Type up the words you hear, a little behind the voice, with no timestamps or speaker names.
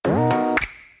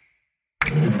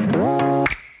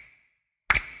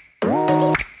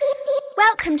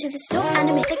Welcome to the Stock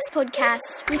Analytics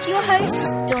Podcast with your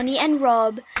hosts, Donnie and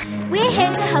Rob. We're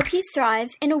here to help you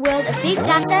thrive in a world of big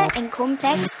data and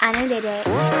complex analytics.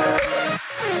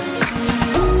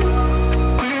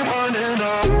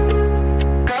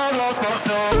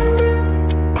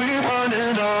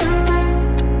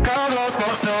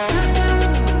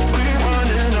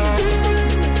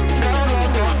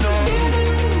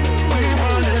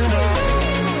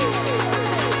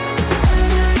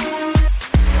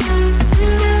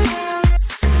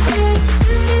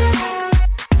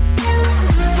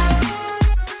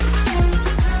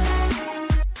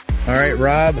 All right,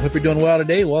 Rob, hope you're doing well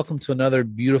today. Welcome to another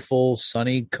beautiful,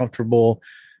 sunny, comfortable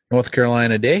North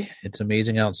Carolina day. It's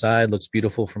amazing outside. Looks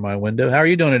beautiful from my window. How are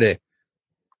you doing today?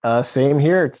 Same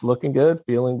here. It's looking good,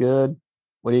 feeling good.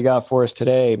 What do you got for us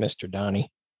today, Mr.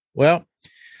 Donnie? Well,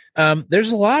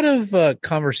 there's a lot of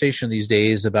conversation these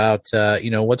days about,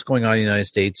 what's going on in the United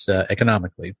States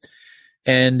economically.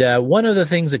 And one of the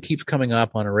things that keeps coming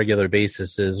up on a regular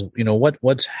basis is,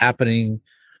 what's happening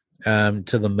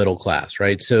to the middle class,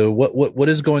 right? So what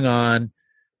is going on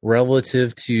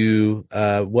relative to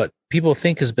what people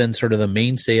think has been sort of the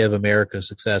mainstay of America's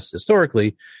success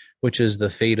historically, which is the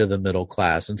fate of the middle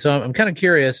class. And so I'm kind of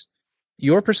curious,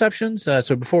 your perceptions.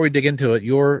 So before we dig into it,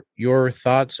 your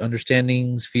thoughts,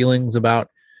 understandings, feelings about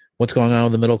what's going on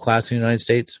with the middle class in the United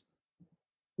States.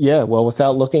 Yeah, well,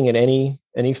 without looking at any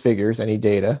figures, any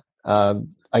data,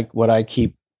 what I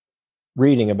keep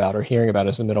reading about or hearing about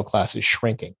is the middle class is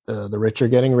shrinking. The rich are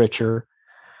getting richer.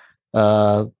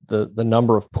 The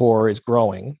number of poor is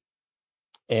growing.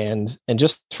 And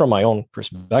just from my own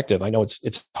perspective, I know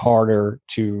it's harder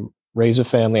to raise a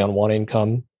family on one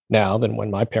income now than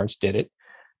when my parents did it.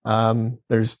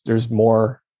 There's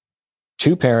more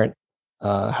two-parent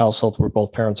households where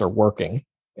both parents are working,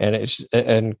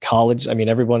 and college. I mean,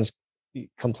 everyone's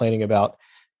complaining about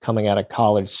coming out of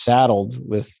college saddled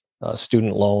with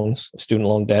student loans. Student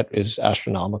loan debt is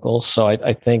astronomical. So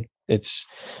I think it's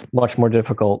much more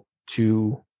difficult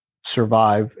to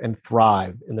survive and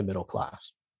thrive in the middle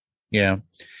class. Yeah.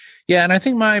 And I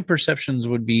think my perceptions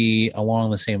would be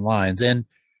along the same lines. And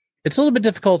it's a little bit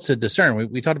difficult to discern.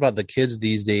 We talked about the kids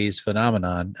these days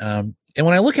phenomenon. And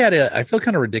when I look at it, I feel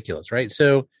kind of ridiculous, right?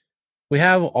 So we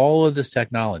have all of this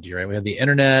technology, right? We have the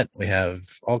internet, we have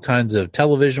all kinds of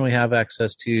television we have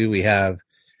access to, we have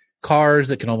cars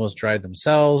that can almost drive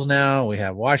themselves now. We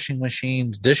have washing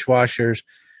machines, dishwashers.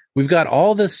 We've got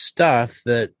all this stuff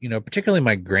that, particularly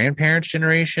my grandparents'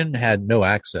 generation had no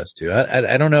access to.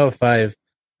 I don't know if I've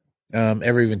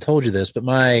ever even told you this, but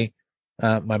my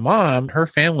mom, her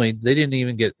family, they didn't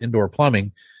even get indoor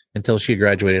plumbing until she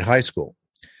graduated high school.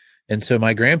 And so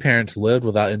my grandparents lived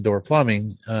without indoor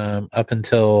plumbing up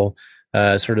until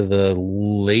sort of the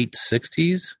late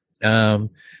 60s.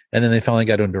 And then they finally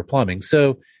got indoor plumbing.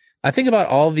 So I think about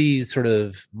all these sort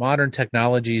of modern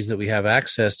technologies that we have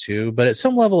access to, but at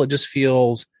some level, it just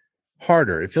feels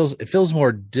harder. It feels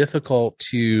more difficult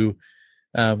to,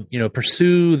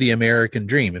 pursue the American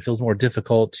dream. It feels more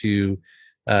difficult to,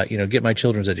 get my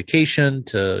children's education,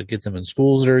 to get them in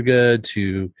schools that are good,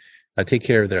 to take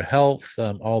care of their health,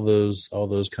 all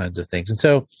those kinds of things. And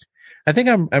so, I think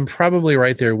I'm probably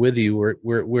right there with you,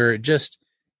 where it just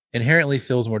inherently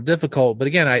feels more difficult. But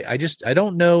again, I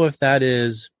don't know if that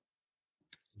is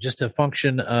just a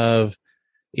function of,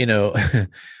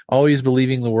 always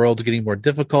believing the world's getting more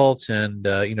difficult and,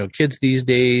 kids these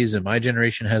days and my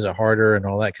generation has it harder and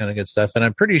all that kind of good stuff. And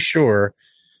I'm pretty sure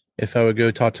if I would go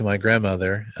talk to my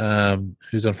grandmother,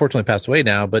 who's unfortunately passed away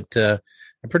now, but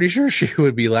I'm pretty sure she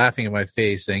would be laughing in my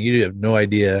face saying, you have no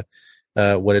idea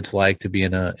what it's like to be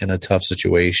in a tough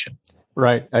situation.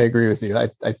 Right. I agree with you. I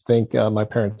think my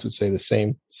parents would say the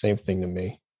same thing to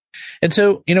me. And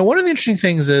so, one of the interesting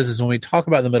things is when we talk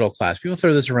about the middle class, people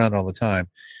throw this around all the time.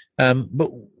 But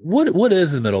what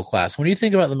is the middle class? When you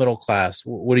think about the middle class,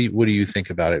 what do you think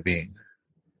about it being?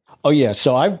 Oh yeah,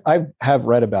 so I have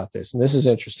read about this, and this is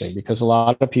interesting because a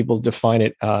lot of people define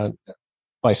it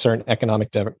by certain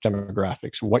economic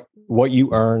demographics. What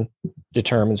you earn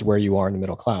determines where you are in the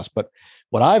middle class. But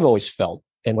what I've always felt,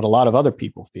 and what a lot of other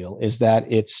people feel, is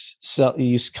that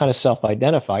you kind of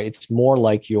self-identify. It's more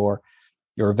like your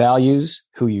values,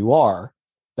 who you are,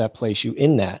 that place you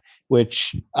in that,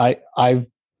 which I've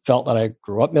felt that I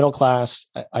grew up middle class.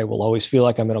 I will always feel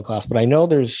like I'm middle class, but I know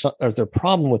there's a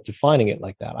problem with defining it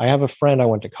like that. I have a friend I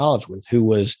went to college with who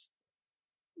was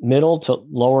middle to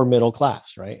lower middle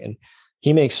class, right? And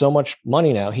he makes so much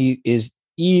money now. He is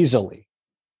easily,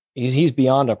 he's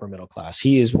beyond upper middle class.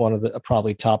 He is one of the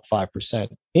probably top 5%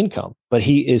 income, but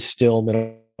he is still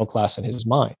middle class in his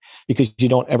mind because you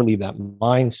don't ever leave that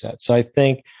mindset. So I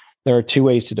think there are two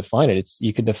ways to define it.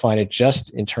 You can define it just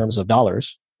in terms of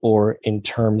dollars or in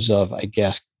terms of, I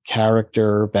guess,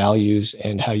 character, values,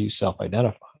 and how you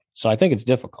self-identify. So I think it's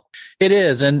difficult. It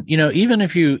is. And, even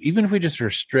if we just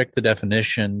restrict the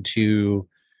definition to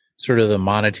sort of the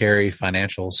monetary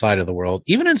financial side of the world,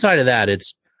 even inside of that,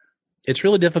 it's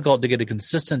really difficult to get a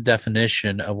consistent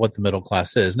definition of what the middle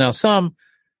class is. Now, some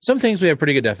things we have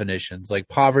pretty good definitions, like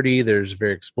poverty, there's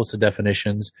very explicit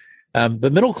definitions.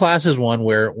 But middle class is one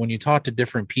where when you talk to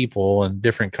different people and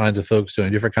different kinds of folks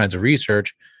doing different kinds of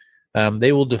research,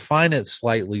 they will define it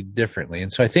slightly differently.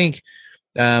 And so I think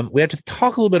we have to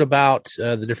talk a little bit about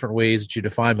the different ways that you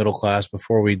define middle class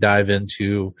before we dive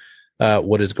into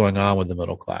what is going on with the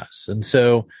middle class. And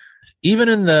so even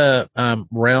in the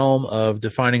realm of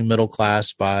defining middle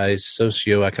class by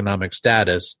socioeconomic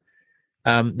status,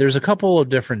 there's a couple of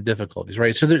different difficulties,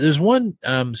 right? So there's one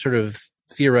sort of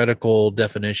theoretical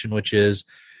definition, which is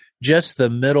just the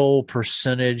middle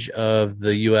percentage of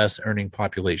the U.S. earning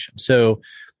population. So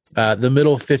the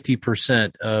middle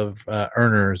 50% of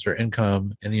earners or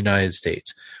income in the United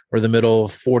States, or the middle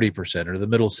 40%, or the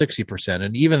middle 60%.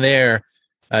 And even there,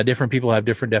 different people have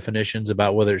different definitions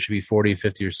about whether it should be 40,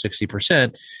 50, or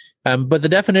 60%. But the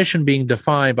definition being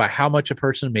defined by how much a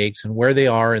person makes and where they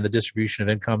are in the distribution of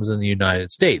incomes in the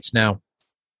United States. Now,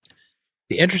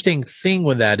 the interesting thing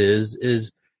with that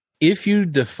is if you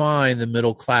define the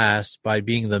middle class by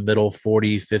being the middle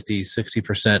 40, 50,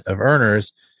 60% of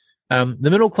earners, the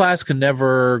middle class can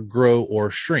never grow or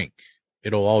shrink.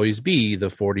 It'll always be the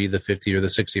 40, the 50, or the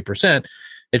 60%.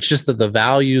 It's just that the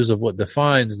values of what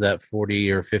defines that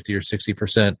 40 or 50 or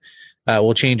 60%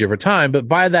 will change over time. But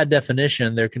by that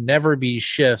definition, there can never be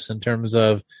shifts in terms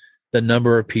of the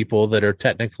number of people that are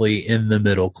technically in the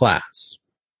middle class.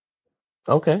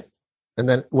 Okay. And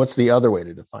then what's the other way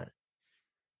to define it?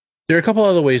 There are a couple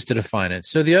other ways to define it.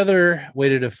 So the other way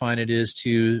to define it is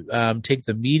to take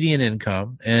the median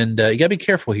income, and you got to be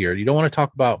careful here. You don't want to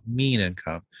talk about mean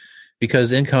income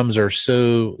because incomes are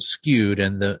so skewed,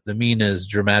 and the mean is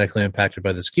dramatically impacted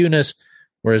by the skewness,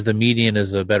 whereas the median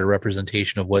is a better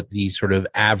representation of what the sort of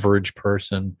average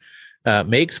person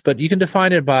makes. But you can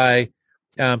define it by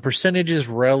percentages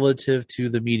relative to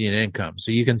the median income.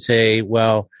 So you can say,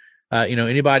 well,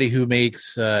 anybody who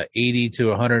makes 80 to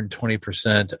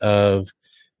 120% of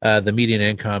the median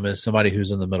income is somebody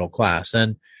who's in the middle class.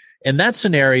 And in that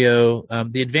scenario,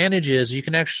 the advantage is you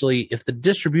can actually, if the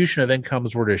distribution of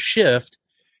incomes were to shift,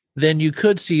 then you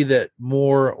could see that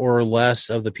more or less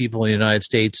of the people in the United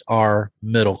States are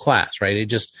middle class, right? It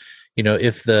just,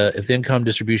 if the income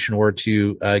distribution were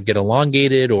to get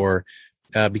elongated or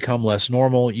become less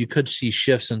normal, you could see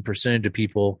shifts in percentage of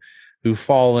people who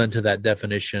fall into that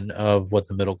definition of what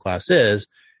the middle class is.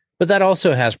 But that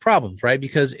also has problems, right?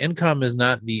 Because income is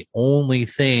not the only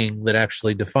thing that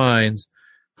actually defines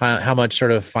how much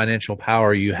sort of financial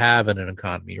power you have in an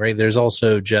economy, right? There's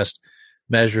also just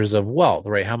measures of wealth,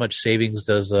 right? How much savings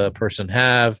does a person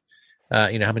have?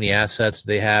 How many assets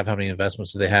do they have? How many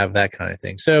investments do they have? That kind of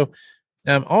thing. So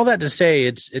all that to say,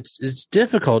 it's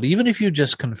difficult, even if you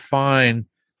just confine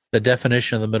the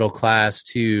definition of the middle class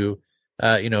to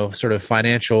sort of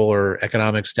financial or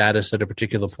economic status at a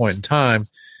particular point in time,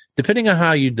 depending on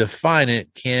how you define it,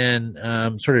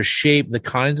 can sort of shape the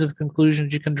kinds of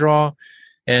conclusions you can draw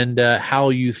and how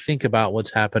you think about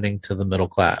what's happening to the middle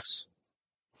class.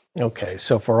 Okay,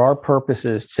 so for our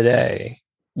purposes today,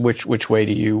 which way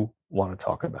do you want to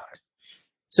talk about it?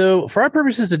 So for our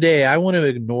purposes today, I want to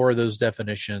ignore those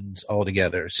definitions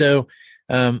altogether. So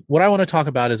what I want to talk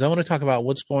about is I want to talk about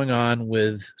what's going on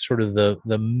with sort of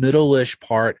the middle-ish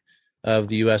part of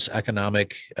the U.S.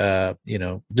 economic,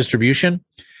 distribution,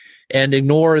 and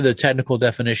ignore the technical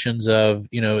definitions of,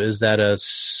 is that a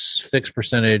fixed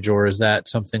percentage or is that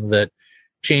something that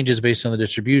changes based on the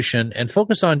distribution, and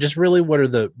focus on just really what are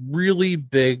the really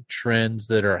big trends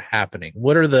that are happening.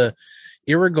 What are the,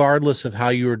 irregardless of how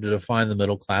you were to define the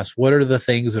middle class, what are the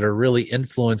things that are really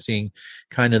influencing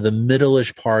kind of the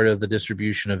middle-ish part of the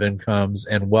distribution of incomes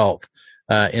and wealth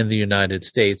in the United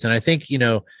States? And I think,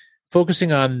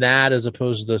 focusing on that as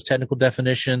opposed to those technical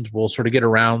definitions will sort of get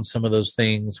around some of those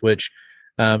things, which,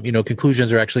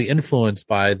 conclusions are actually influenced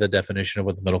by the definition of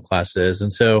what the middle class is.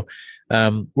 And so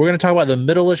we're going to talk about the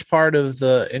middle-ish part of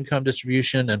the income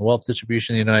distribution and wealth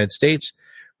distribution in the United States.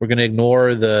 We're going to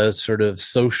ignore the sort of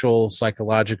social,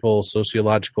 psychological,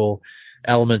 sociological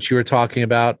elements you were talking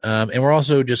about. And we're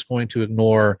also just going to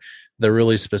ignore the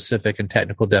really specific and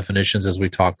technical definitions as we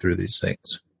talk through these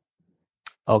things.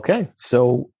 Okay.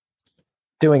 So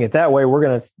doing it that way, we're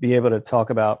going to be able to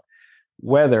talk about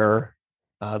whether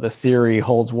the theory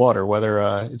holds water, whether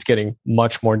it's getting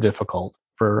much more difficult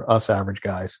for us average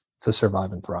guys to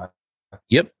survive and thrive.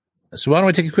 Yep. So why don't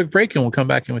we take a quick break and we'll come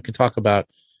back and we can talk about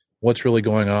what's really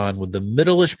going on with the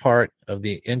middle-ish part of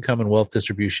the income and wealth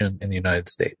distribution in the United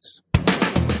States.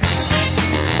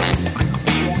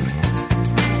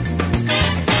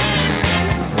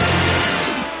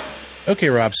 Okay,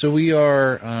 Rob. So we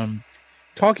are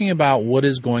talking about what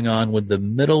is going on with the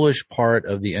middle-ish part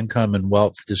of the income and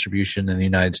wealth distribution in the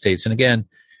United States. And again,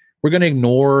 we're going to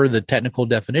ignore the technical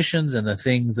definitions and the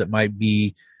things that might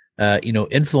be,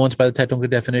 influenced by the technical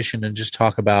definition and just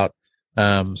talk about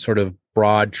sort of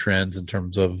broad trends in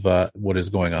terms of what is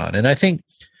going on. And I think,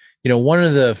 one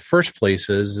of the first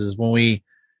places is when we,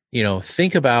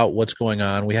 think about what's going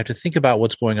on, we have to think about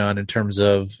what's going on in terms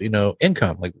of,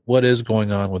 income, like what is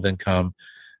going on with income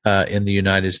in the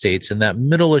United States and that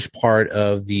middle-ish part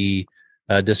of the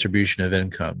distribution of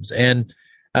incomes. And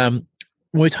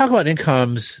when we talk about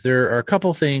incomes, there are a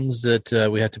couple things that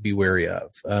we have to be wary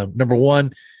of. Number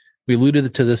one, we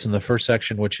alluded to this in the first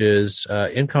section, which is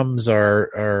incomes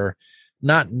are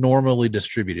not normally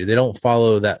distributed. They don't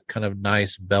follow that kind of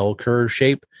nice bell curve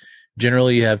shape.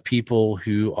 Generally, you have people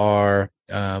who are,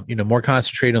 more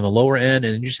concentrated on the lower end,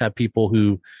 and you just have people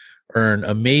who earn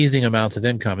amazing amounts of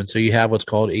income. And so you have what's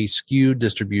called a skewed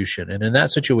distribution. And in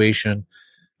that situation,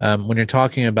 when you're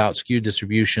talking about skewed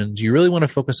distributions, you really want to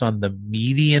focus on the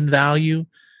median value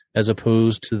as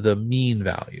opposed to the mean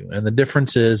value. And the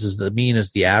difference is the mean is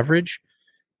the average,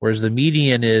 whereas the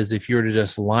median is if you were to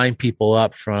just line people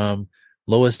up from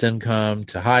lowest income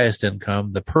to highest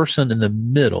income, the person in the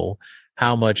middle,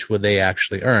 how much would they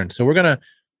actually earn? So we're going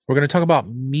to talk about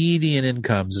median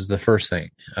incomes is the first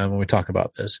thing when we talk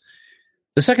about this.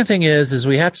 The second thing is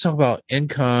we have to talk about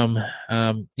income,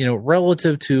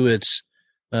 relative to its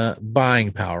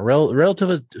buying power,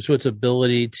 relative to its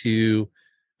ability to,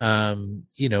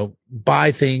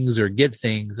 buy things or get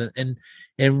things. And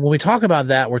when we talk about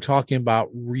that, we're talking about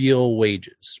real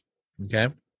wages. Okay.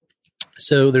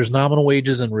 So there's nominal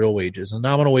wages and real wages, and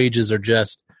nominal wages are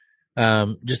just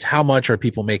how much are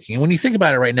people making? And when you think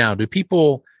about it right now, do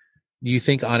you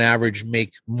think on average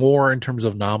make more in terms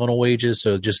of nominal wages?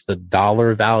 So just the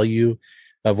dollar value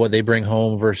of what they bring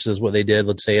home versus what they did,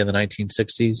 let's say in the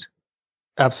 1960s?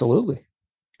 Absolutely.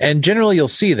 And generally you'll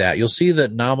see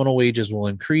that nominal wages will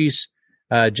increase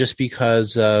just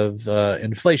because of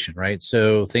inflation, right?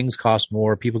 So things cost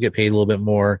more, people get paid a little bit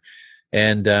more,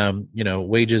 and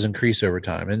wages increase over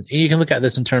time. And you can look at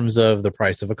this in terms of the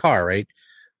price of a car, right?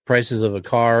 Prices of a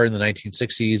car in the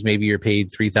 1960s, maybe you're paid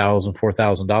 $3,000,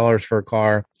 $4,000 for a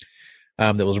car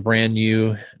that was brand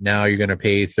new. Now you're going to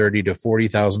pay $30,000 to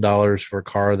 $40,000 for a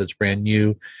car that's brand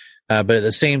new. But at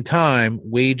the same time,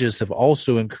 wages have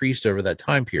also increased over that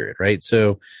time period, right?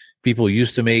 So people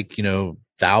used to make,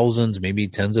 thousands, maybe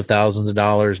tens of thousands of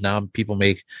dollars. Now people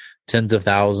make tens of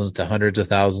thousands to hundreds of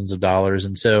thousands of dollars.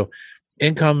 And so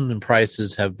income and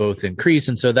prices have both increased.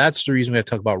 And so that's the reason we have to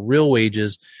talk about real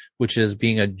wages, which is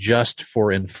being adjusted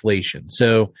for inflation.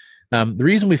 So the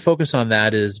reason we focus on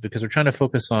that is because we're trying to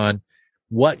focus on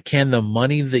what can the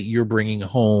money that you're bringing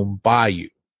home buy you?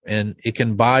 And it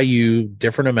can buy you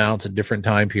different amounts at different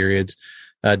time periods,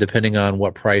 depending on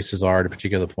what prices are at a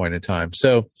particular point in time.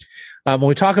 So when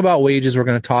we talk about wages, we're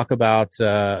going to talk about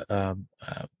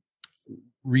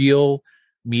real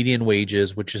median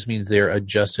wages, which just means they're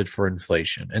adjusted for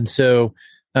inflation. And so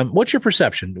what's your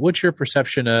perception? What's your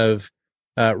perception of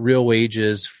real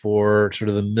wages for sort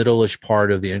of the middle-ish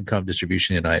part of the income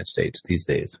distribution in the United States these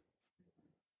days?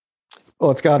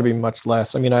 Well, it's got to be much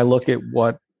less. I mean, I look at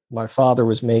what my father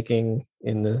was making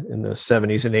in the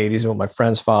 70s and 80s and what my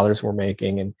friends' fathers were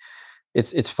making. And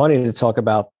it's funny to talk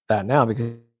about that now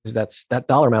because that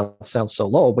dollar amount sounds so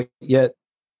low, but yet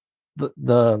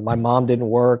my mom didn't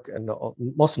work and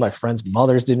most of my friends'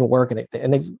 mothers didn't work and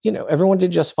they everyone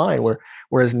did just fine.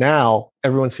 Whereas now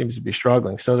everyone seems to be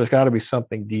struggling. So there's got to be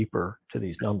something deeper to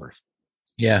these numbers.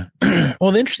 Yeah.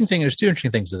 Well, there's two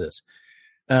interesting things to this.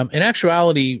 In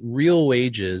actuality, real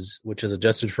wages, which is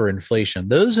adjusted for inflation,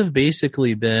 those have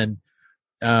basically been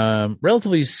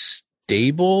relatively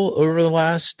stable over the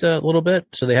last little bit.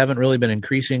 So they haven't really been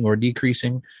increasing or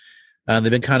decreasing.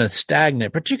 They've been kind of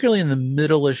stagnant, particularly in the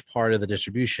middle-ish part of the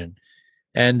distribution.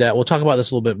 And we'll talk about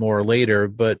this a little bit more later,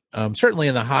 but certainly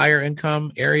in the higher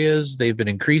income areas, they've been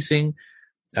increasing.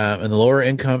 In the lower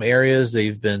income areas,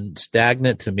 they've been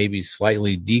stagnant to maybe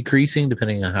slightly decreasing,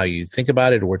 depending on how you think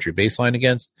about it or what your baseline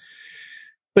against.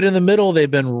 But in the middle,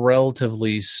 they've been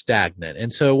relatively stagnant.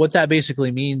 And so what that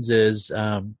basically means is,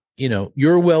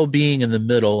 your well-being in the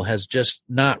middle has just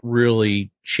not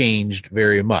really changed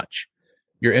very much.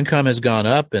 Your income has gone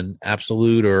up in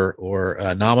absolute or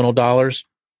nominal dollars,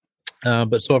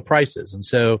 but so have prices. And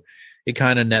so it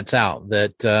kind of nets out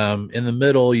that in the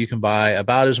middle, you can buy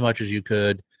about as much as you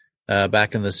could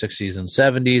back in the 60s and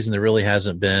 70s, and there really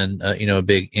hasn't been a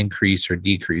big increase or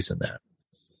decrease in that.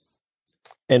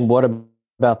 And what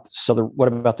about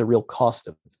the real cost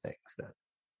of things then?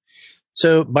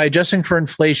 So by adjusting for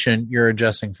inflation, you're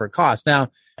adjusting for cost. Now,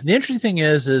 the interesting thing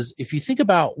is if you think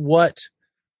about what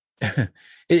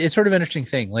it's sort of an interesting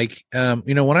thing. Like,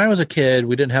 when I was a kid,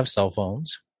 we didn't have cell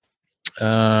phones.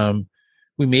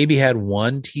 We maybe had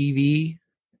one TV.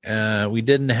 We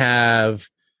didn't have,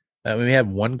 we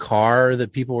had one car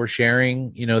that people were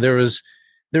sharing. There was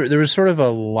sort of a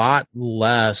lot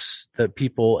less that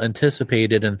people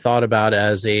anticipated and thought about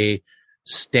as a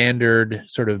standard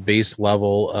sort of base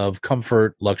level of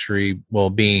comfort, luxury,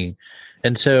 well-being.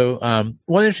 And so one of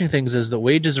the interesting things is that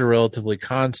wages are relatively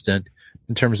constant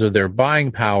in terms of their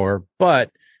buying power,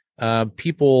 but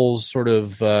people's sort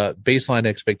of baseline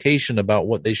expectation about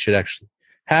what they should actually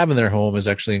have in their home has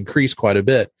actually increased quite a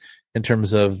bit in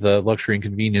terms of the luxury and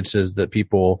conveniences that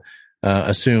people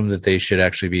assume that they should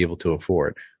actually be able to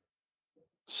afford.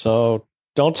 So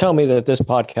don't tell me that this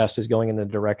podcast is going in the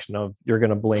direction of you're going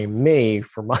to blame me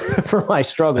for my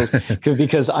struggles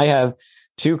because I have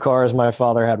 2 cars. My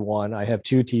father had one. I have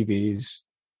 2 TVs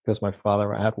because my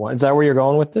father had one. Is that where you're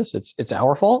going with this? It's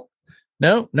our fault?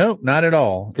 No, not at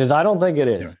all. Because I don't think it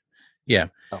is. Yeah.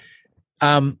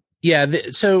 Oh.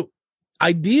 So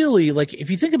ideally, like if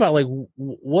you think about like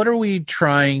what are we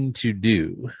trying to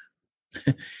do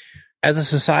as a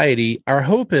society, our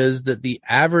hope is that the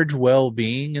average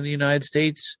well-being in the United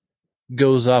States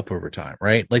goes up over time,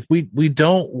 right? Like we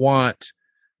don't want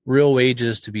real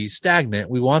wages to be stagnant.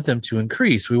 We want them to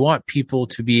increase. We want people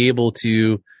to be able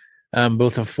to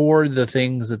both afford the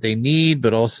things that they need,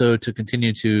 but also to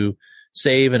continue to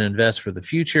save and invest for the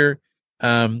future.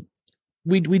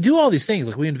 We do all these things.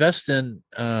 Like we invest in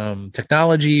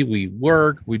technology, we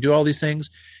work, we do all these things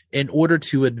in order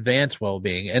to advance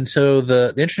well-being. And so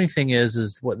the interesting thing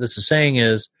is what this is saying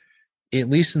is, at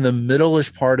least in the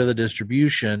middle-ish part of the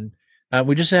distribution,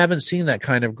 we just haven't seen that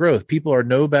kind of growth. People are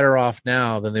no better off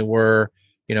now than they were,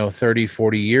 30,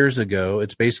 40 years ago.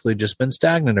 It's basically just been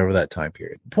stagnant over that time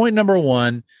period. Point number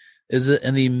one is that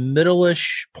in the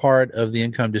middle-ish part of the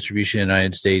income distribution in the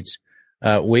United States,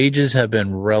 wages have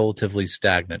been relatively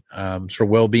stagnant. So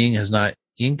well-being has not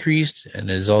increased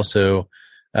and is also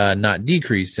not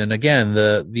decreased. And again,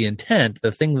 the intent,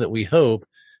 the thing that we hope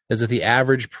is that the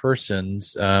average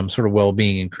person's sort of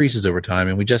well-being increases over time.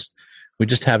 And we just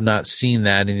have not seen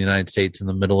that in the United States in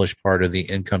the middle-ish part of the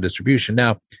income distribution.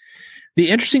 Now, the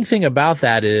interesting thing about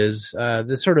that is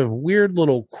this sort of weird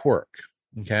little quirk.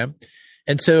 Okay.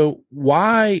 And so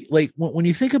why, like when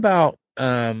you think about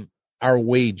our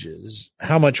wages,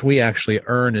 how much we actually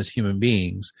earn as human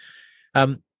beings,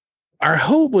 our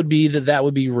hope would be that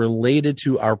would be related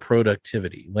to our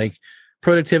productivity. Like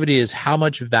productivity is how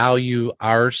much value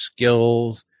our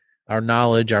skills, our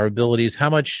knowledge, our abilities, how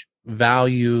much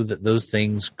value that those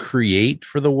things create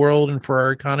for the world and for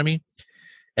our economy.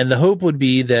 And the hope would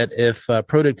be that if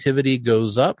productivity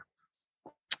goes up,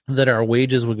 that our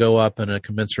wages would go up in a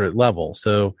commensurate level.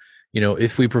 So,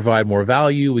 if we provide more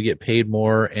value, we get paid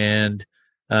more, and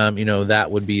that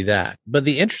would be that. But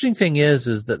the interesting thing is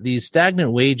that these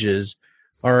stagnant wages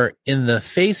are in the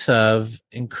face of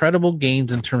incredible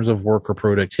gains in terms of worker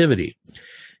productivity.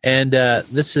 And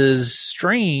this is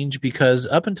strange because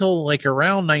up until like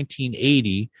around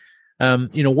 1980,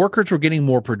 workers were getting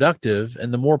more productive,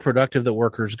 and the more productive that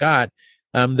workers got,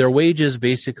 their wages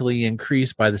basically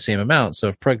increased by the same amount. So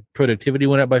if productivity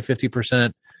went up by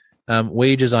 50%,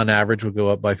 wages on average would go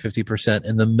up by 50%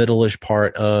 in the middle-ish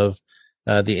part of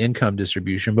the income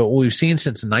distribution. But what we've seen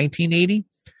since 1980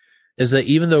 is that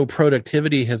even though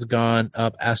productivity has gone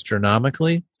up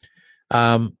astronomically,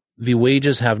 the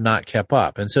wages have not kept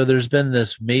up. And so there's been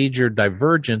this major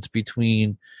divergence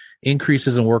between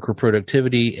increases in worker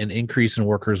productivity and increase in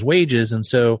workers' wages. And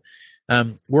so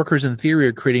workers in theory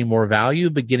are creating more value,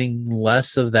 but getting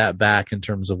less of that back in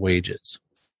terms of wages.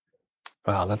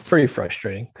 Wow, that's pretty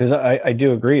frustrating because I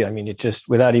do agree. I mean, it just,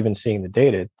 without even seeing the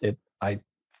data, I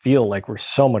feel like we're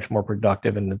so much more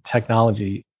productive, and the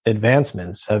technology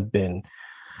advancements have been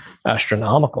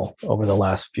astronomical over the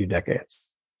last few decades.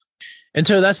 And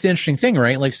so that's the interesting thing,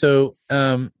 right? Like, so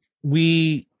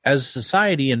we as a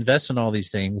society invest in all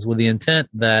these things with the intent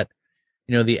that,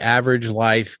 the average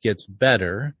life gets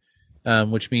better,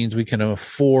 which means we can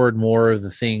afford more of the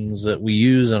things that we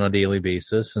use on a daily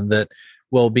basis, and that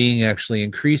well-being actually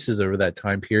increases over that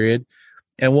time period.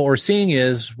 And what we're seeing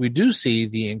is we do see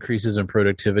the increases in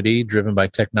productivity driven by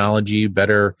technology,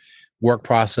 better work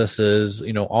processes,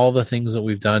 all the things that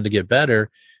we've done to get better.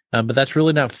 But that's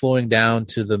really not flowing down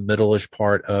to the middle-ish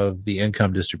part of the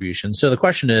income distribution. So the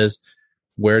question is,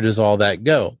 where does all that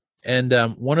go? And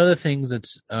one of the things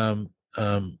that's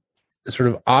sort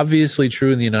of obviously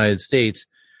true in the United States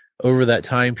over that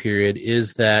time period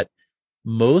is that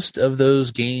most of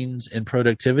those gains in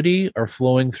productivity are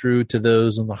flowing through to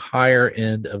those on the higher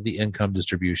end of the income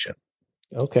distribution.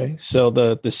 Okay. So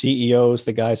the CEOs,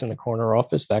 the guys in the corner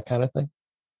office, that kind of thing?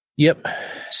 Yep.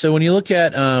 So when you look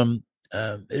at,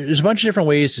 there's a bunch of different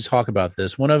ways to talk about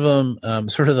this. One of them,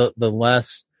 sort of the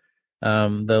less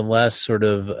sort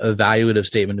of evaluative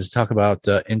statement is to talk about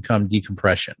income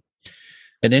decompression.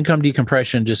 And income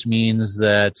decompression just means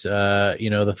that,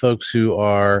 the folks who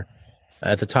are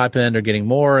at the top end are getting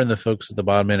more and the folks at the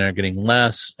bottom end are getting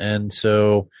less. And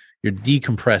so you're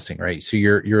decompressing, right? So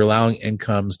you're allowing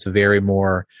incomes to vary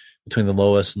more between the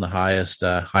lowest and the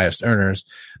highest earners.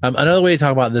 Another way to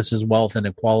talk about this is wealth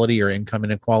inequality or income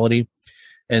inequality.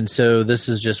 And so this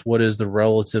is just what is the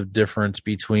relative difference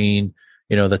between,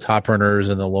 the top earners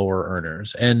and the lower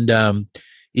earners. And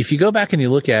if you go back and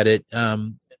you look at it,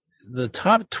 the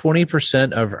top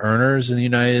 20% of earners in the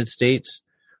United States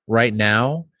right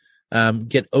now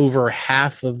get over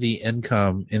half of the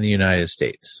income in the United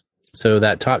States. So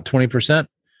that top 20%,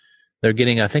 they're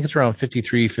getting, I think it's around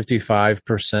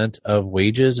 55% of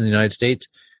wages in the United States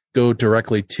go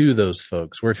directly to those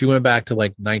folks. Where if you went back to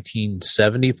like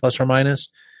 1970 plus or minus,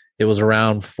 it was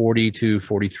around 40 to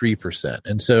 43%.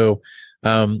 And so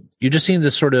you're just seeing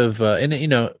this sort of,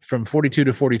 from 42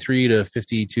 to 43 to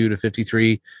 52 to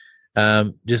 53,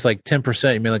 just like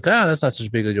 10%, you may be like, that's not such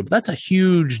a big deal, but that's a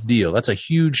huge deal. That's a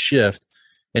huge shift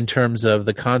in terms of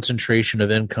the concentration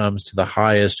of incomes to the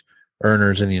highest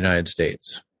earners in the United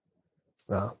States.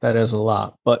 Well, that is a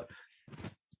lot, but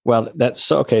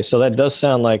that's okay. So that does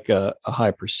sound like a high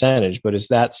percentage, but is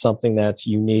that something that's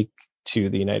unique to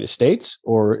the United States,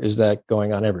 or is that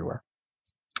going on everywhere?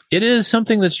 It is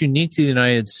something that's unique to the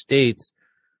United States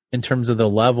in terms of the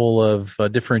level of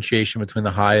differentiation between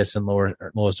the highest and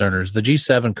lowest earners. The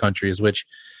G7 countries, which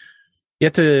you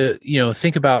have to,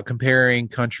 think about comparing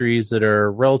countries that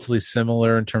are relatively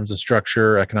similar in terms of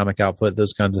structure, economic output,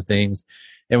 those kinds of things.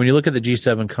 And when you look at the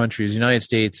G7 countries, the United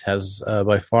States has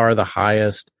by far the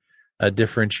highest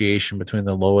differentiation between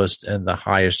the lowest and the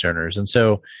highest earners. And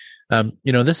so,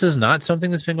 this is not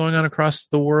something that's been going on across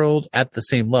the world at the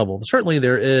same level. Certainly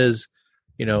there is,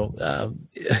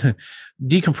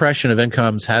 decompression of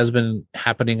incomes has been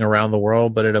happening around the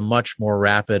world, but at a much more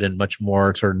rapid and much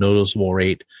more sort of noticeable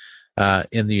rate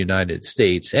in the United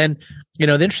States. And, the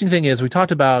interesting thing is we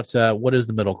talked about what is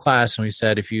the middle class. And we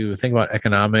said, if you think about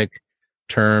economic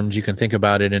terms, you can think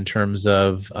about it in terms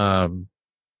of,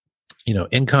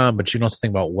 income, but you can also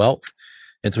think about wealth.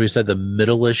 And so we said the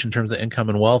middle-ish in terms of income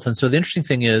and wealth. And so the interesting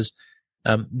thing is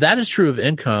that is true of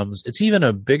incomes. It's even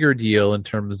a bigger deal in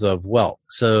terms of wealth.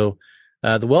 So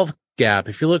the wealth gap,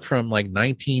 if you look from like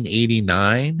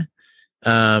 1989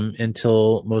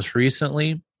 until most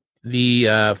recently, the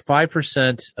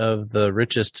 5% of the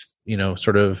richest,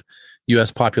 sort of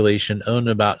U.S. population owned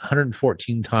about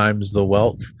 114 times the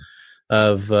wealth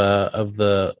of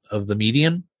the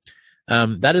median.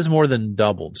 That is more than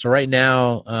doubled. So right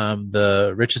now,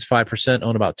 the richest 5%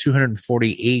 own about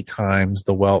 248 times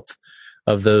the wealth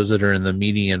of those that are in the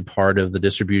median part of the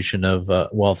distribution of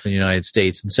wealth in the United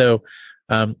States. And so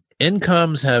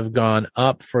incomes have gone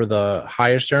up for the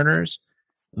highest earners.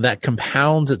 That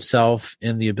compounds itself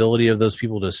in the ability of those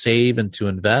people to save and to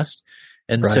invest.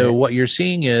 And Right. So what you're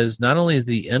seeing is not only is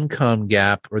the income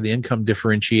gap or the income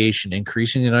differentiation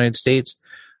increasing in the United States,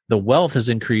 the wealth has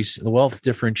increased, the wealth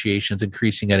differentiation is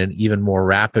increasing at an even more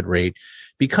rapid rate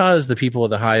because the people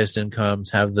with the highest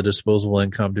incomes have the disposable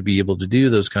income to be able to do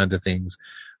those kinds of things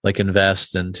like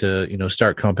invest and to,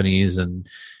 start companies and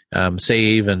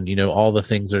save and, all the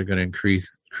things that are going to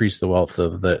increase the wealth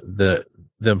of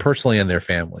them personally and their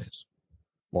families.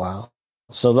 Wow.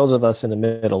 So those of us in the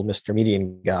middle, Mr.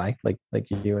 Median guy, like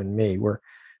you and me, we're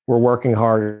working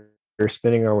harder,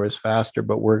 spinning our wheels faster,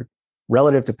 but we're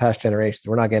relative to past generations,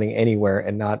 we're not getting anywhere,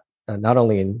 and not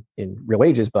only in real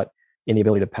wages, but in the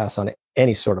ability to pass on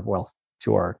any sort of wealth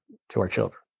to our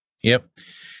children. Yep.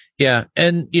 Yeah.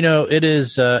 And, it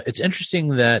is, it's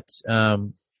interesting that,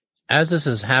 as this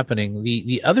is happening,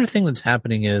 the other thing that's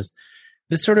happening is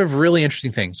this sort of really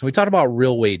interesting thing. So we talked about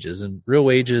real wages, and real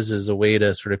wages is a way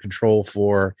to sort of control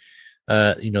for,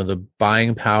 the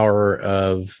buying power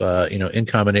of,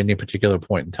 income at any particular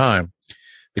point in time,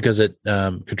 because it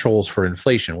controls for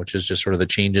inflation, which is just sort of the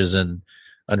changes in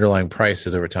underlying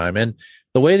prices over time. And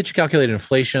the way that you calculate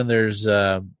inflation, there's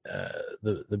the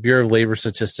Bureau of Labor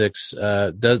Statistics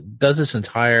does this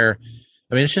entire.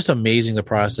 I mean, it's just amazing the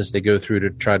process they go through to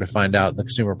try to find out the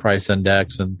consumer price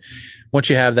index. And once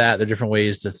you have that, there are different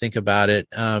ways to think about it.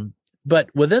 But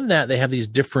within that, they have these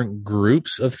different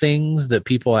groups of things that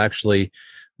people actually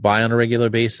buy on a regular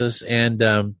basis. And,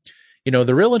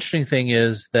 the real interesting thing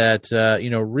is that,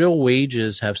 real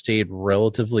wages have stayed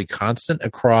relatively constant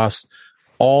across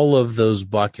all of those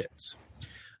buckets.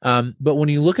 But when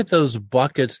you look at those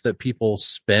buckets that people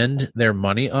spend their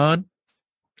money on,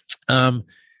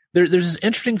 there's this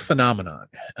interesting phenomenon,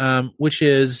 which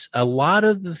is a lot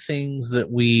of the things that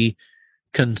we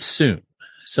consume.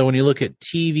 So when you look at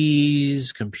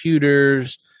TVs,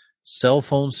 computers, cell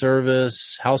phone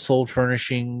service, household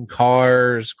furnishing,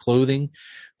 cars, clothing,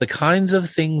 the kinds of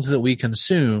things that we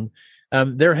consume,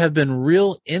 there have been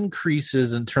real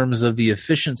increases in terms of the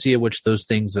efficiency at which those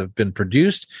things have been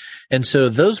produced. And so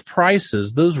those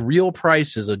prices, those real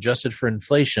prices adjusted for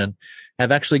inflation,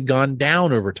 have actually gone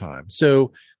down over time.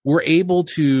 So we're able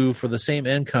to, for the same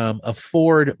income,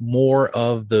 afford more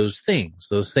of those things.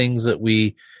 Those things that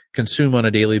we consume on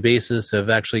a daily basis have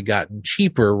actually gotten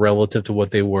cheaper relative to what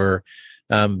they were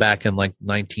back in like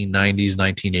 1990s,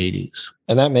 1980s.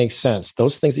 And that makes sense.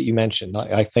 Those things that you mentioned,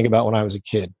 I think about when I was a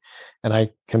kid, and I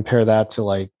compare that to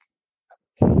like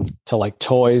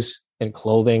toys and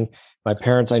clothing. My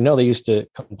parents, I know they used to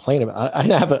complain about.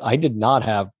 I did not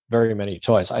have very many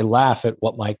toys. I laugh at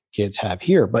what my kids have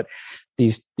here, but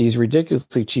these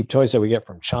ridiculously cheap toys that we get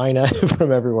from China,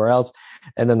 from everywhere else,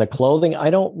 and then the clothing.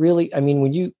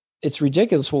 It's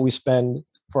ridiculous what we spend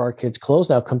for our kids' clothes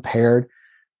now compared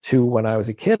to when I was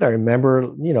a kid. I remember,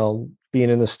 being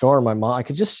in the store, my mom, I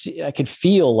could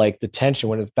feel like the tension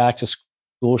when it's back to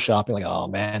school shopping, like, oh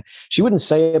man, she wouldn't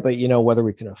say it, but whether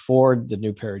we can afford the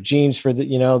new pair of jeans for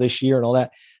this year and all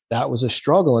that, that was a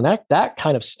struggle. And that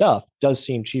kind of stuff does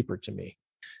seem cheaper to me.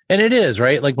 And it is,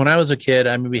 right? Like when I was a kid,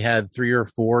 I maybe had 3 or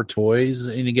 4 toys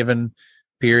in a given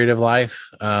period of life.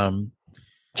 And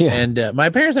my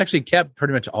parents actually kept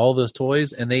pretty much all those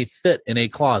toys, and they fit in a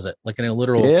closet, like in a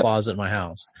literal closet in my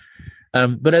house.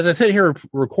 But as I sit here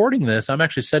recording this, I'm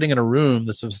actually sitting in a room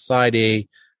that's beside a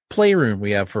playroom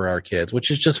we have for our kids,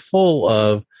 which is just full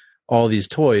of all these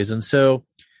toys. And so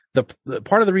the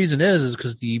part of the reason is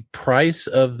because the price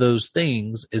of those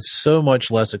things is so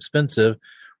much less expensive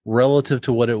relative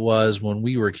to what it was when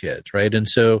we were kids, right? And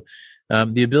so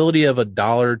the ability of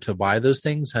 $1 to buy those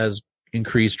things has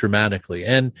increased dramatically.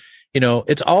 And,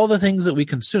 it's all the things that we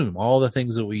consume, all the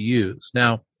things that we use.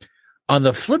 Now, on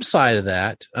the flip side of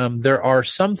that, there are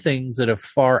some things that have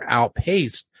far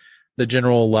outpaced the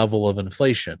general level of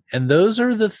inflation. And those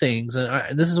are the things,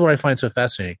 and this is what I find so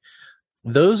fascinating.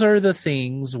 Those are the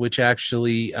things which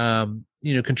actually,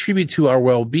 contribute to our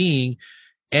well-being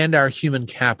and our human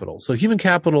capital. So human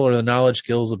capital are the knowledge,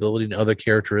 skills, ability, and other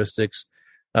characteristics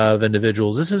of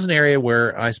individuals. This is an area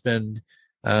where I spend,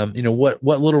 what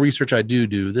little research I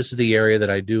do. This is the area that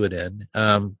I do it in.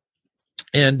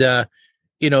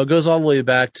 It goes all the way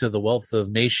back to the Wealth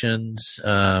of Nations,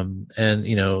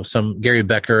 and some Gary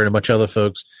Becker and a bunch of other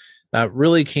folks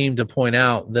really came to point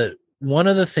out that one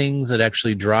of the things that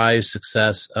actually drives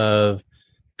success of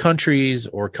countries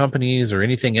or companies or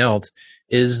anything else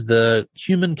is the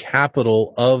human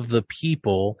capital of the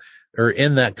people or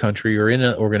in that country or in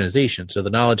an organization. So the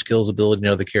knowledge, skills, ability, and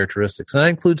other characteristics. And that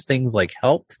includes things like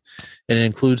health, and it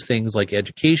includes things like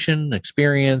education,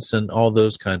 experience, and all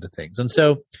those kinds of things. And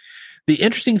so the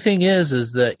interesting thing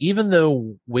is that even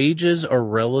though wages are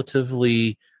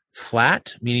relatively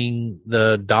flat, meaning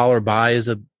the dollar buys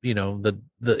the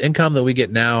income that we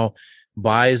get now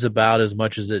buys about as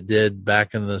much as it did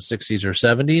back in the 60s or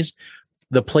 70s.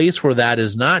 The place where that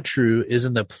is not true is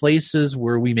in the places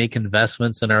where we make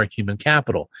investments in our human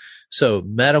capital. So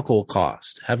medical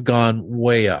costs have gone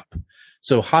way up.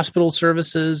 So hospital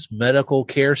services, medical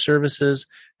care services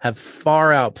have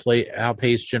far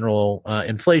outpaced general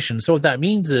inflation. So what that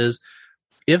means is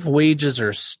if wages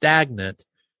are stagnant,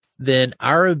 then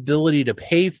our ability to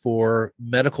pay for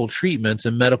medical treatments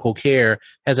and medical care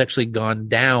has actually gone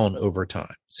down over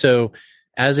time. So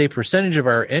as a percentage of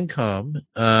our income,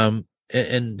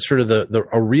 in sort of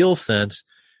a real sense,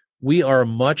 we are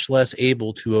much less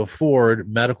able to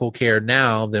afford medical care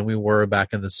now than we were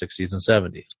back in the 60s and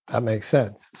 70s. That makes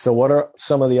sense. So what are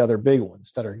some of the other big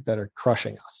ones that are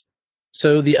crushing us?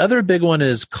 So the other big one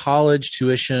is college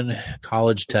tuition,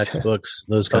 college textbooks,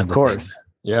 those kinds of things.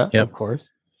 Yeah, yep. Of course.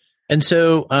 And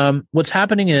so what's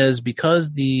happening is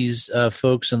because these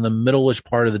folks in the middle-ish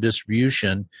part of the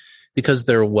distribution, because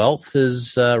their wealth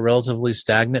is relatively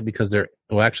stagnant, because they're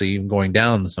actually even going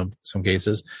down in some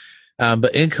cases,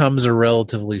 but incomes are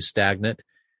relatively stagnant.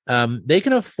 They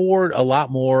can afford a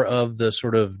lot more of the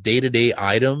sort of day-to-day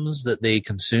items that they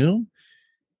consume,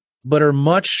 but are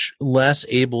much less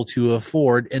able to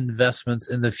afford investments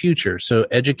in the future. So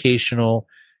educational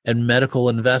and medical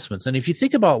investments. And if you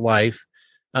think about life,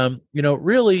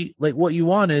 really like what you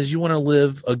want is you want to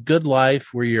live a good life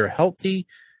where you're healthy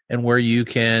and where you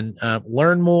can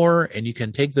learn more, and you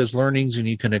can take those learnings and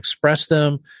you can express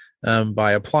them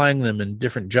by applying them in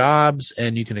different jobs,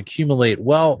 and you can accumulate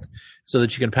wealth so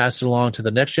that you can pass it along to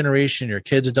the next generation. Your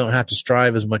kids don't have to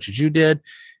strive as much as you did.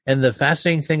 And the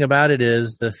fascinating thing about it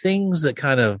is the things that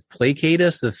kind of placate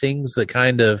us, the things that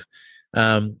kind of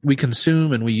we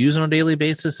consume and we use on a daily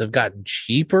basis have gotten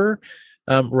cheaper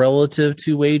relative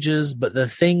to wages, but the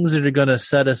things that are going to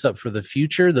set us up for the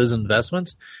future, those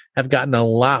investments, have gotten a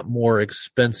lot more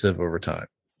expensive over time.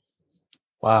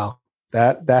 Wow.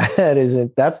 That's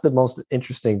the most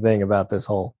interesting thing about this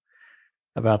whole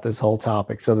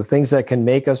topic. So the things that can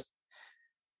make us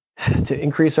to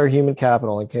increase our human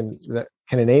capital and that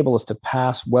can enable us to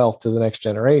pass wealth to the next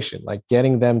generation, like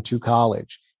getting them to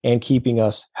college and keeping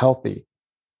us healthy,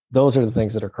 those are the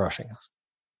things that are crushing us.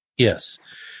 Yes.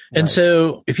 And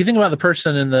so if you think about the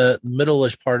person in the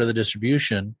middle-ish part of the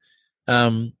distribution,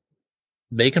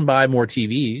 they can buy more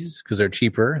TVs because they're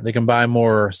cheaper. They can buy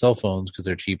more cell phones because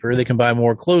they're cheaper. They can buy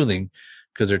more clothing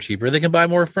because they're cheaper. They can buy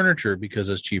more furniture because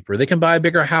it's cheaper. They can buy a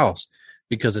bigger house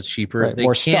because it's cheaper. Right. They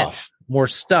more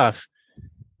stuff.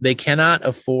 They cannot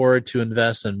afford to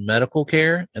invest in medical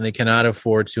care, and they cannot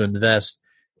afford to invest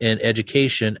in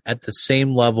education at the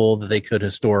same level that they could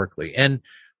historically. And,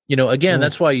 again,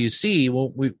 that's why you see,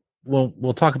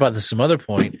 we'll talk about this some other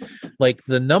point, like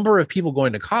the number of people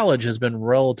going to college has been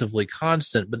relatively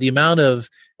constant, but the amount of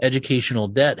educational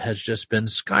debt has just been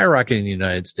skyrocketing in the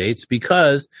United States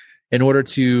because in order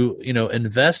to,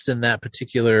 invest in that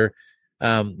particular,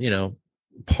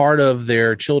 part of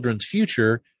their children's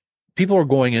future, people are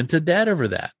going into debt over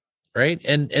that. Right.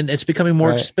 And it's becoming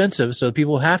more expensive. So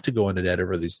people have to go into debt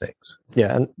over these things.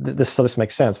 Yeah. And this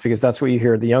makes sense because that's what you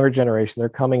hear. The younger generation, they're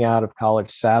coming out of college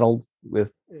saddled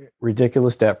with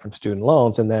ridiculous debt from student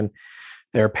loans. And then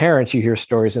their parents, you hear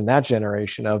stories in that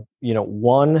generation of,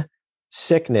 one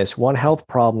sickness, one health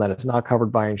problem that is not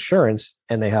covered by insurance,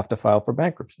 and they have to file for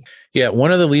bankruptcy. Yeah.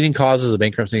 One of the leading causes of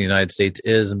bankruptcy in the United States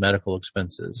is medical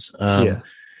expenses. And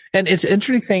it's an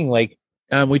interesting thing. Like,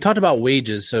 we talked about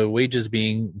wages. So wages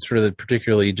being sort of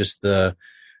particularly just the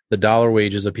dollar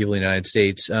wages of people in the United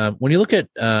States. When you look at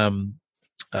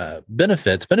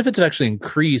benefits have actually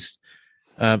increased.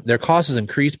 Their cost has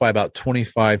increased by about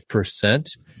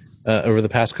 25% over the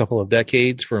past couple of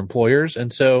decades for employers.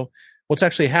 And so what's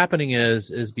actually happening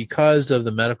is because of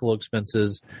the medical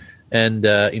expenses and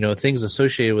things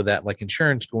associated with that, like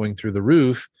insurance going through the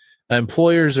roof,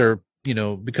 employers are,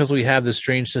 because we have this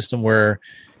strange system where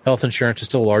health insurance is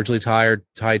still largely tied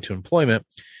to employment,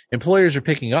 employers are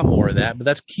picking up more of that, but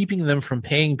that's keeping them from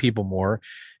paying people more.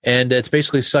 And it's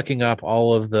basically sucking up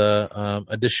all of the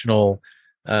additional,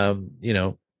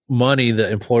 money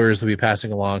that employers will be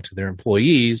passing along to their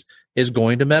employees is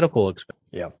going to medical expense.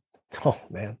 Yeah. Oh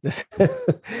man, this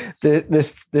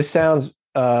sounds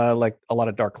like a lot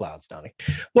of dark clouds, Donnie.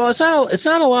 Well, it's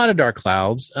not a lot of dark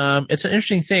clouds. It's an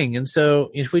interesting thing. And so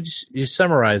if we just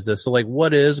summarize this, so like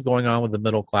what is going on with the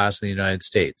middle class in the United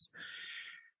States?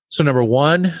 So number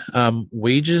one,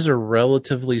 wages are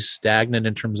relatively stagnant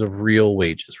in terms of real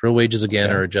wages. Real wages,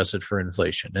 again, are adjusted for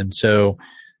inflation. And so,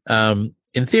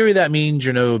 in theory, that means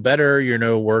you're no better, you're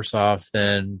no worse off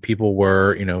than people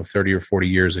were, 30 or 40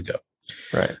 years ago.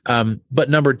 Right. But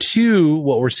number two,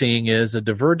 what we're seeing is a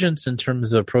divergence in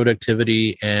terms of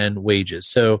productivity and wages.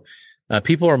 So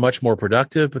people are much more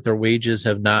productive, but their wages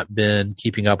have not been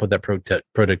keeping up with that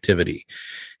productivity.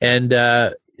 And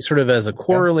sort of as a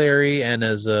corollary and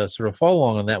as a sort of follow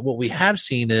along on that, what we have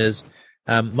seen is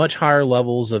much higher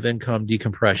levels of income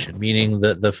decompression, meaning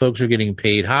that the folks who are getting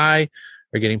paid high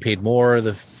are getting paid more,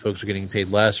 the folks who are getting paid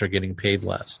less are getting paid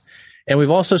less. And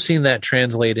we've also seen that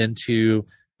translate into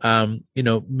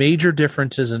major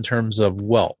differences in terms of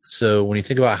wealth. So when you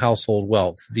think about household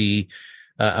wealth, the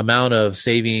amount of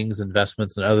savings,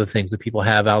 investments, and other things that people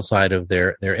have outside of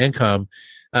their income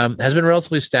has been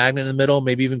relatively stagnant in the middle,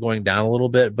 maybe even going down a little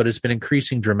bit, but it's been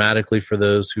increasing dramatically for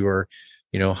those who are,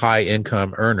 high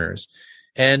income earners.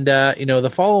 And,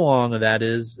 the follow along of that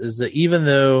is that even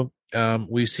though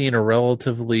we've seen a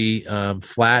relatively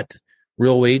flat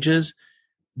real wages,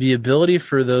 the ability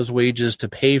for those wages to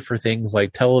pay for things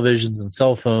like televisions and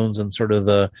cell phones and sort of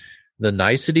the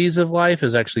niceties of life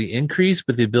has actually increased,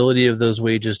 but the ability of those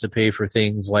wages to pay for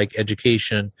things like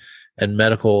education and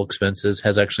medical expenses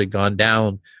has actually gone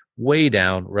down way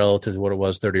down relative to what it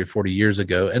was 30 or 40 years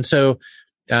ago. And so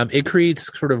it creates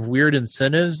sort of weird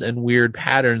incentives and weird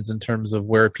patterns in terms of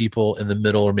where people in the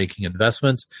middle are making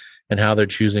investments and how they're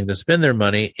choosing to spend their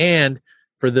money. And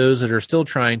for those that are still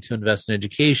trying to invest in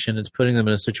education, it's putting them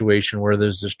in a situation where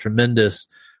there's this tremendous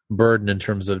burden in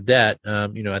terms of debt,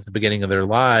 at the beginning of their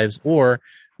lives, or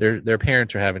their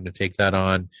parents are having to take that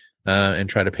on and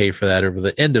try to pay for that over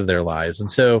the end of their lives.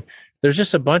 And so there's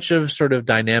just a bunch of sort of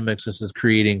dynamics this is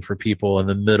creating for people in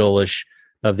the middle-ish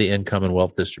of the income and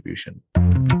wealth distribution.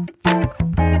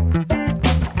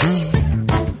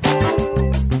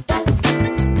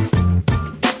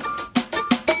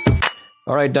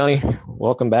 All right, Donnie,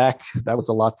 welcome back. That was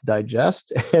a lot to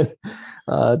digest. And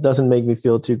it doesn't make me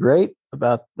feel too great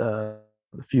about the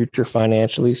future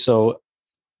financially. So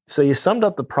you summed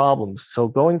up the problems. So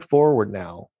going forward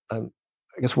now, I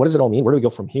guess, what does it all mean? Where do we go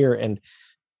from here? And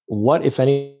what, if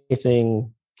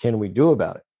anything, can we do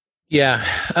about it? Yeah.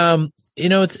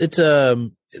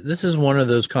 This is one of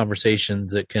those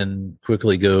conversations that can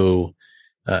quickly go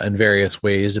in various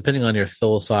ways, depending on your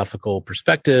philosophical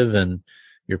perspective and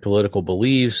your political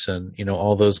beliefs and,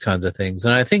 all those kinds of things.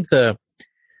 And I think the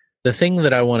thing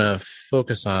that I want to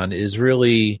focus on is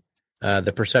really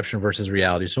the perception versus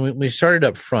reality. So we started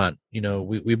up front,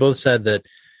 we both said that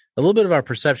a little bit of our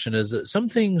perception is that some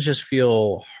things just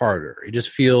feel harder. It just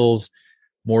feels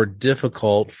more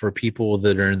difficult for people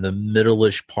that are in the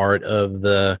middle-ish part of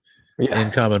the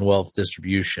income and wealth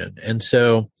distribution. And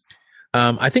so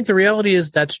I think the reality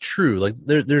is that's true. Like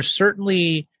there's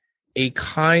certainly a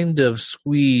kind of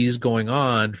squeeze going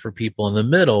on for people in the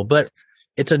middle, but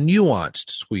it's a nuanced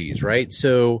squeeze, right?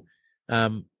 So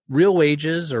real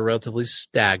wages are relatively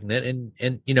stagnant,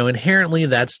 and inherently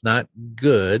that's not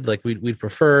good. Like we'd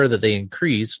prefer that they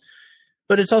increase,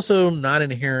 but it's also not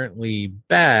inherently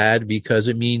bad because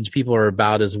it means people are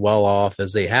about as well off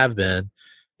as they have been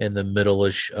in the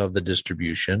middle-ish of the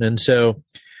distribution. And so,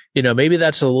 maybe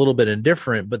that's a little bit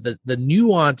indifferent, but the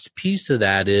nuanced piece of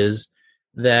that is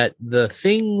that the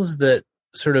things that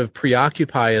sort of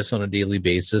preoccupy us on a daily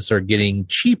basis are getting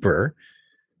cheaper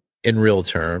in real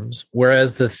terms,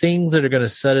 whereas the things that are going to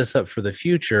set us up for the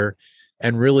future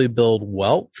and really build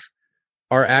wealth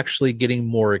are actually getting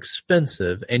more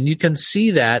expensive. And you can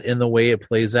see that in the way it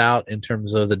plays out in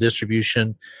terms of the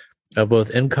distribution of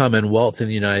both income and wealth in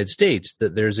the United States,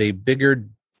 that there's a bigger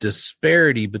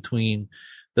disparity between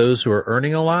those who are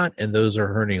earning a lot and those who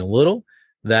are earning a little.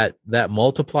 That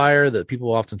multiplier that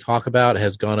people often talk about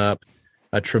has gone up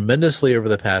tremendously over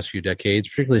the past few decades,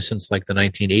 particularly since like the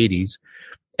 1980s.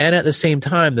 And at the same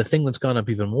time, the thing that's gone up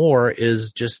even more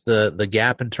is just the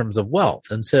gap in terms of wealth.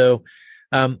 And so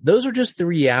those are just the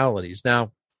realities.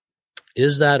 Now,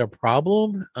 is that a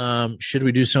problem? Should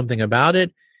we do something about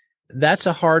it? That's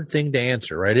a hard thing to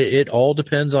answer, right? It all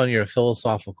depends on your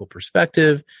philosophical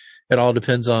perspective. It all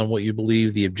depends on what you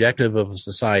believe the objective of a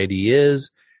society is.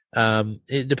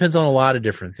 It depends on a lot of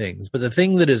different things. But the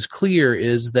thing that is clear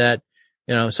is that,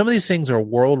 some of these things are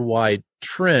worldwide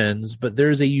trends, but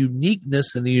there's a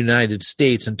uniqueness in the United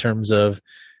States in terms of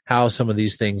how some of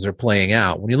these things are playing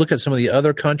out. When you look at some of the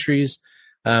other countries,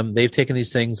 they've taken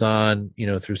these things on,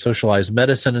 through socialized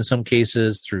medicine in some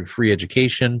cases, through free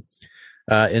education.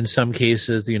 In some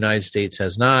cases, the United States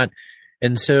has not.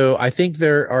 And so I think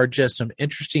there are just some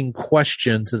interesting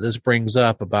questions that this brings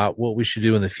up about what we should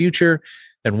do in the future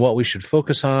and what we should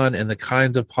focus on and the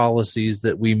kinds of policies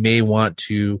that we may want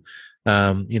to,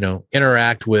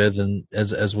 interact with and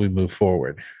as we move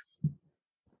forward.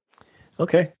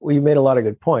 Okay. Well, you made a lot of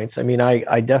good points. I mean,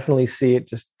 I definitely see it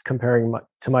just comparing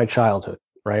to my childhood,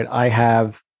 right? I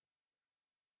have,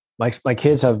 my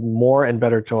kids have more and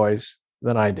better toys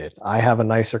than I did. I have a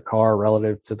nicer car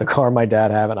relative to the car my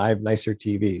dad had, and I have nicer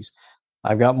TVs.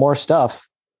 I've got more stuff,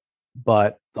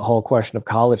 but the whole question of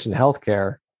college and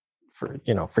healthcare,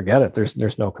 forget it.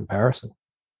 There's no comparison.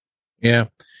 Yeah.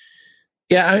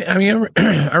 Yeah. I mean,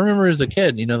 I remember as a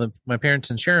kid, my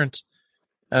parents' insurance,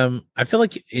 I feel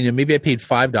like, maybe I paid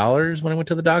 $5 when I went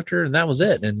to the doctor and that was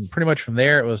it. And pretty much from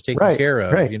there, it was taken care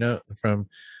of, right. From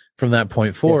that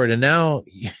point forward. Yeah. And now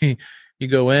you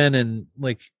go in and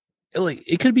like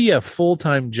it could be a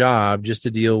full-time job just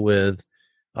to deal with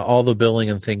all the billing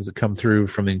and things that come through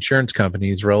from the insurance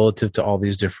companies relative to all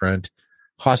these different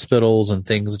hospitals and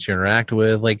things that you interact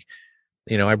with. Like,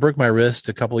 I broke my wrist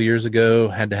a couple of years ago,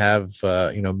 had to have,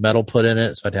 metal put in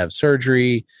it. So I had to have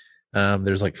surgery.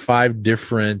 There's like 5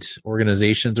 different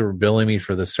organizations that were billing me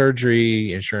for the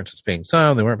surgery. Insurance was paying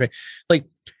some, they weren't paying. Like,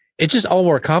 it's just all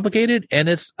more complicated and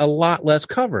it's a lot less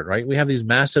covered, right? We have these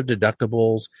massive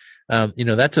deductibles.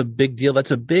 That's a big deal.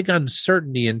 That's a big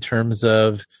uncertainty in terms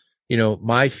of,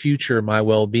 my future, my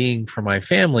well-being for my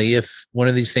family if one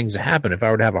of these things happen. If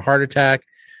I were to have a heart attack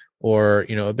or,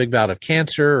 a big bout of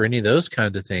cancer or any of those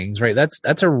kinds of things, right?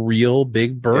 That's a real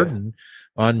big burden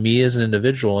on me as an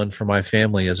individual and for my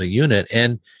family as a unit.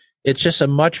 And it's just a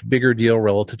much bigger deal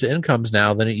relative to incomes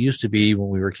now than it used to be when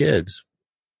we were kids.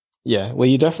 Yeah. Well,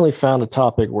 you definitely found a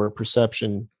topic where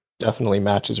perception definitely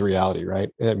matches reality, right?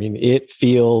 I mean, it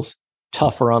feels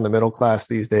tougher on the middle class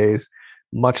these days,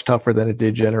 much tougher than it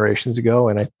did generations ago.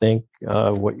 And I think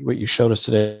what you showed us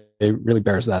today really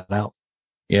bears that out.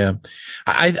 Yeah.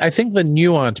 I think the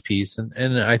nuance piece,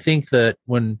 and I think that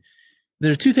when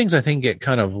there's two things I think get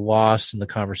kind of lost in the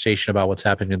conversation about what's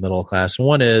happening in the middle class.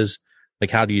 One is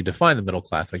like, how do you define the middle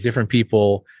class? Like different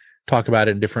people talk about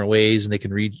it in different ways and they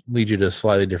can lead you to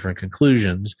slightly different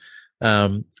conclusions.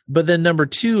 But then number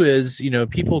two is,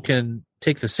 people can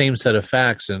take the same set of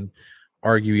facts and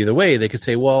argue either way. They could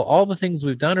say, well, all the things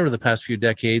we've done over the past few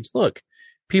decades, look,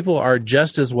 people are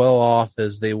just as well off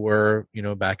as they were,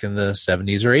 back in the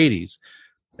 70s or 80s.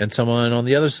 And someone on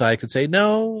the other side could say,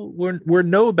 no, we're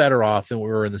no better off than we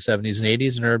were in the 70s and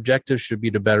 80s, and our objective should be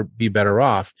to be better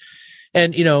off.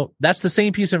 And, that's the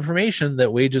same piece of information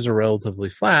that wages are relatively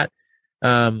flat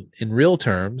in real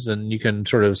terms, and you can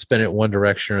sort of spin it one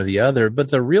direction or the other. But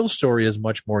the real story is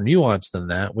much more nuanced than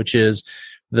that, which is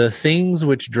the things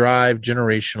which drive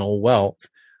generational wealth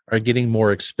are getting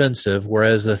more expensive,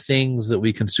 whereas the things that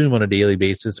we consume on a daily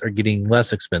basis are getting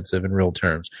less expensive in real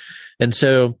terms. And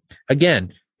so,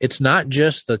 again, it's not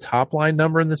just the top line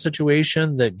number in the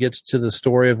situation that gets to the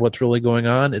story of what's really going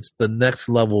on. It's the next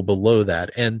level below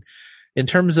that. And in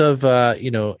terms of,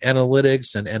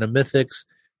 analytics and anamythics,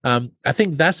 I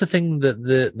think that's the thing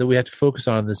that we have to focus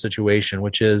on in this situation,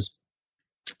 which is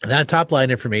that top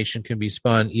line information can be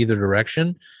spun either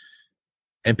direction.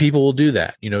 And people will do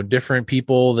that. Different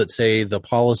people that say the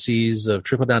policies of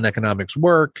trickle down economics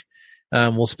work,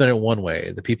 will spin it one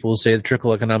way. The people who say the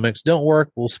trickle economics don't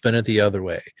work will spin it the other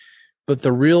way. But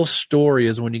the real story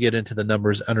is when you get into the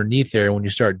numbers underneath there, when you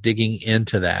start digging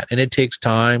into that. And it takes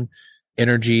time,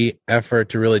 energy, effort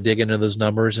to really dig into those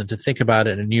numbers and to think about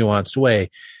it in a nuanced way.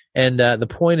 And the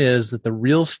point is that the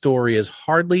real story is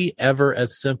hardly ever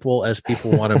as simple as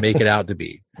people want to make it out to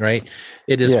be, right?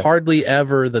 It is hardly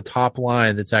ever the top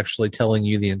line that's actually telling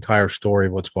you the entire story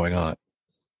of what's going on.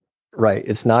 Right.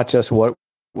 It's not just what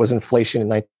was inflation in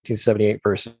 1978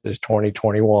 versus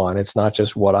 2021. It's not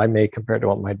just what I make compared to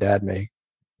what my dad made.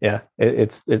 Yeah,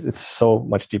 it's so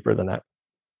much deeper than that.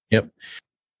 Yep.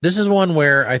 This is one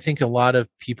where I think a lot of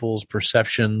people's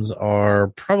perceptions are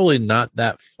probably not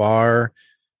that far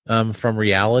from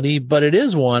reality, but it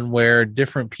is one where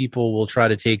different people will try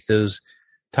to take those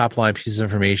top line pieces of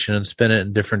information and spin it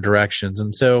in different directions.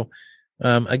 And so,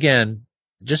 again,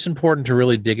 just important to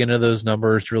really dig into those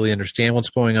numbers, to really understand what's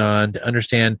going on, to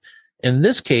understand, in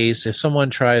this case, if someone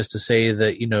tries to say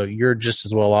that, you're just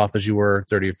as well off as you were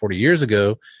 30 or 40 years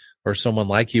ago, or someone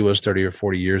like you was 30 or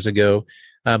 40 years ago,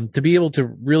 to be able to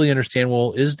really understand,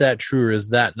 well, is that true or is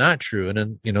that not true?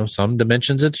 And in, some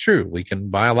dimensions, it's true. We can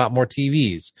buy a lot more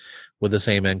TVs with the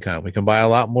same income. We can buy a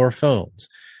lot more phones.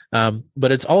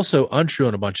 But it's also untrue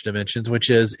in a bunch of dimensions,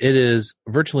 which is it is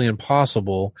virtually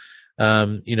impossible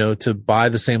to buy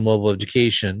the same level of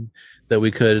education that we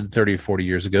could 30 or 40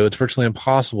 years ago. It's virtually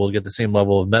impossible to get the same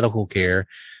level of medical care,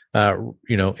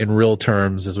 in real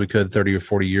terms as we could 30 or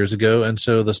 40 years ago. And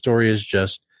so the story is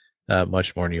just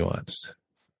much more nuanced.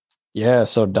 Yeah.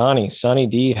 So Donnie, Sonny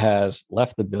D has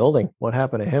left the building. What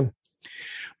happened to him?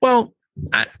 Well,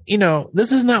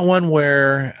 this is not one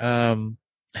where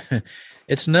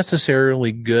it's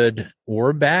necessarily good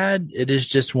or bad. It is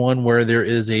just one where there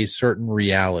is a certain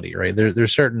reality, right?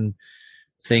 There's certain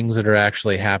things that are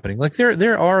actually happening. Like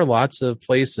there are lots of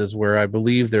places where I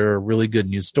believe there are really good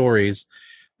news stories.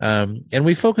 And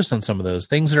we focus on some of those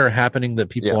things that are happening that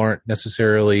people aren't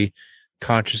necessarily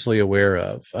consciously aware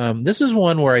of. This is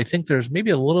one where I think there's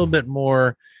maybe a little bit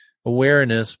more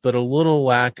awareness, but a little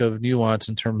lack of nuance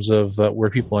in terms of where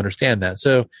people understand that.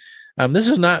 So this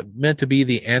is not meant to be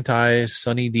the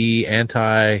anti-Sonny D,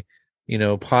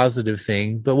 positive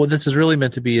thing. But what this is really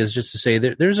meant to be is just to say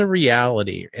that there's a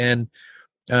reality. And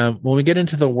when we get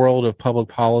into the world of public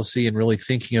policy and really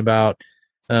thinking about,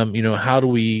 how do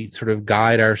we sort of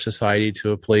guide our society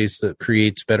to a place that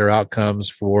creates better outcomes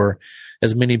for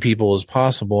as many people as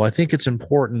possible, I think it's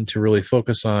important to really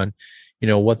focus on,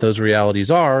 what those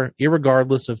realities are,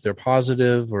 irregardless if they're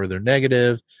positive or they're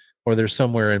negative or they're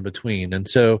somewhere in between. And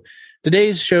so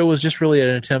today's show was just really an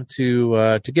attempt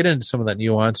to get into some of that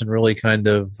nuance and really kind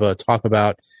of talk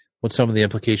about what some of the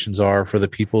implications are for the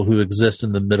people who exist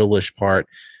in the middle-ish part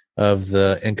of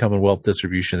the income and wealth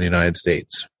distribution in the United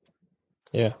States.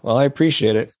 Yeah, well, I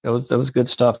appreciate it. That was good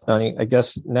stuff, Donnie. I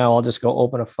guess now I'll just go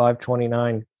open a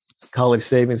 529 college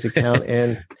savings account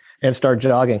and start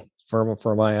jogging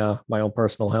for my my own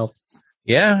personal health.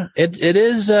 Yeah, it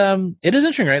is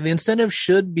interesting, right? The incentive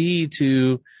should be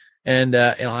to, and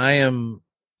I am,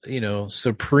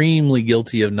 supremely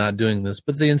guilty of not doing this,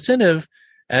 but the incentive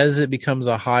as it becomes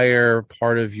a higher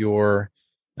part of your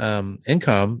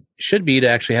income should be to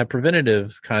actually have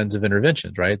preventative kinds of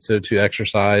interventions, right? So to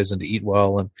exercise and to eat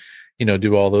well and,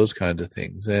 do all those kinds of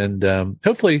things. And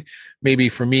hopefully maybe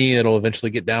for me, it'll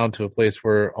eventually get down to a place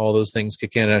where all those things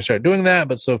kick in and I start doing that.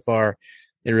 But so far,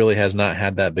 it really has not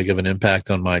had that big of an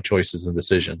impact on my choices and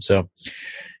decisions. So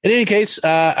in any case,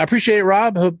 I appreciate it,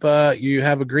 Rob. Hope you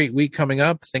have a great week coming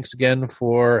up. Thanks again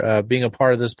for being a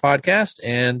part of this podcast.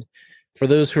 And for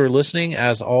those who are listening,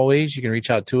 as always, you can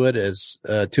reach out to us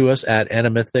at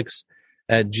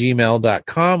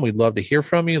anamythics@gmail.com. We'd love to hear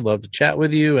from you, love to chat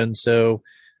with you. And so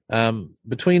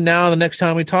between now and the next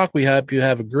time we talk, we hope you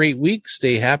have a great week.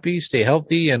 Stay happy, stay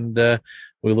healthy, and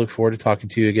we look forward to talking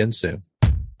to you again soon.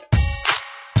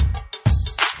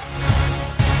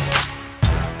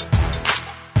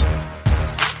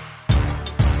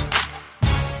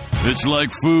 It's like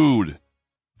food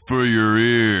for your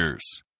ears.